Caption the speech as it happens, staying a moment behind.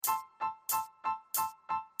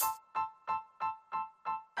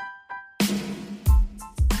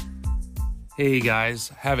Hey guys,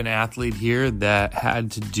 have an athlete here that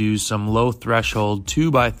had to do some low threshold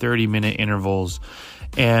 2 by 30 minute intervals.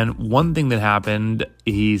 And one thing that happened,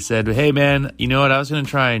 he said, hey man, you know what? I was going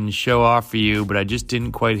to try and show off for you, but I just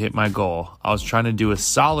didn't quite hit my goal. I was trying to do a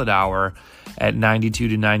solid hour at 92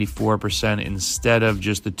 to 94% instead of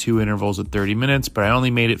just the 2 intervals at 30 minutes, but I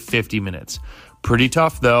only made it 50 minutes. Pretty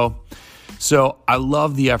tough though. So I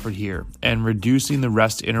love the effort here, and reducing the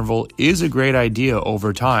rest interval is a great idea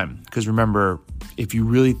over time. Because remember, if you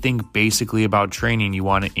really think basically about training, you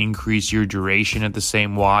want to increase your duration at the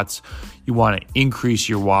same watts, you want to increase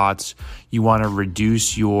your watts, you want to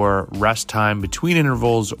reduce your rest time between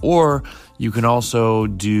intervals, or you can also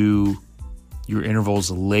do your intervals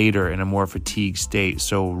later in a more fatigued state.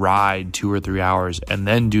 So ride 2 or 3 hours and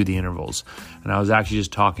then do the intervals. And I was actually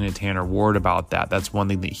just talking to Tanner Ward about that. That's one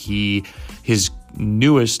thing that his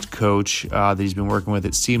newest coach that he's been working with,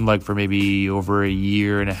 it seemed like for maybe over a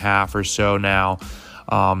year and a half or so now,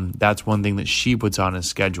 that's one thing that she puts on his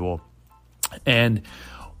schedule. And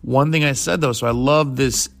one thing I said though, so I love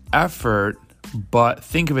this effort, but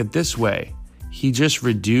think of it this way. He just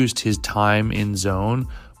reduced his time in zone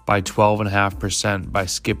by 12.5% by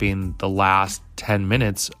skipping the last 10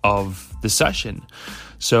 minutes of the session.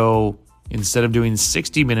 So instead of doing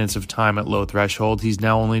 60 minutes of time at low threshold, he's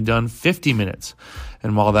now only done 50 minutes.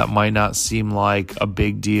 And while that might not seem like a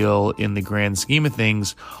big deal in the grand scheme of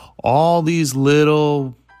things, all these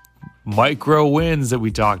little micro wins that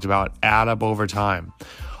we talked about add up over time.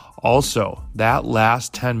 Also, that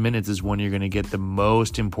last 10 minutes is when you're going to get the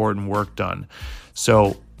most important work done.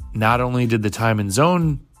 So not only did the time in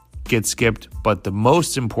zone get skipped, but the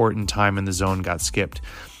most important time in the zone got skipped.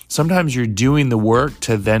 Sometimes you're doing the work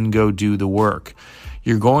to then go do the work.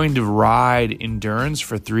 You're going to ride endurance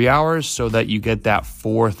for 3 hours so that you get that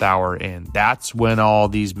 4th hour in. That's when all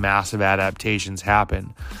these massive adaptations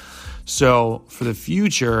happen. So for the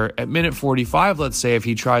future, at minute 45, let's say if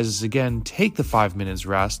he tries this again, take the 5 minutes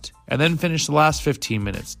rest and then finish the last 15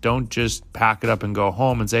 minutes. Don't just pack it up and go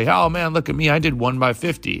home and say, oh man, look at me, I did 1 by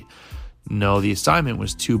 50. No, the assignment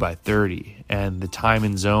was 2 by 30, and the time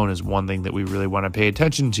in zone is one thing that we really want to pay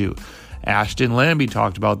attention to. Ashton Lambie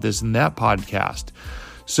talked about this in that podcast.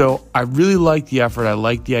 So I really like the effort. I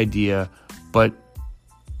like the idea, but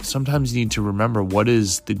sometimes you need to remember what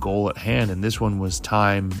is the goal at hand. And this one was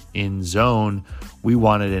time in zone. We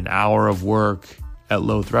wanted an hour of work at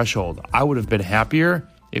low threshold. I would have been happier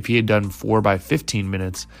if he had done 4 by 15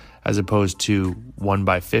 minutes as opposed to 1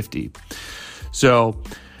 by 50. So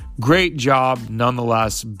great job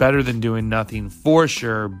nonetheless. Better than doing nothing for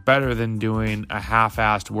sure. Better than doing a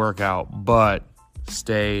half-assed workout, but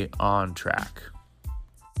stay on track.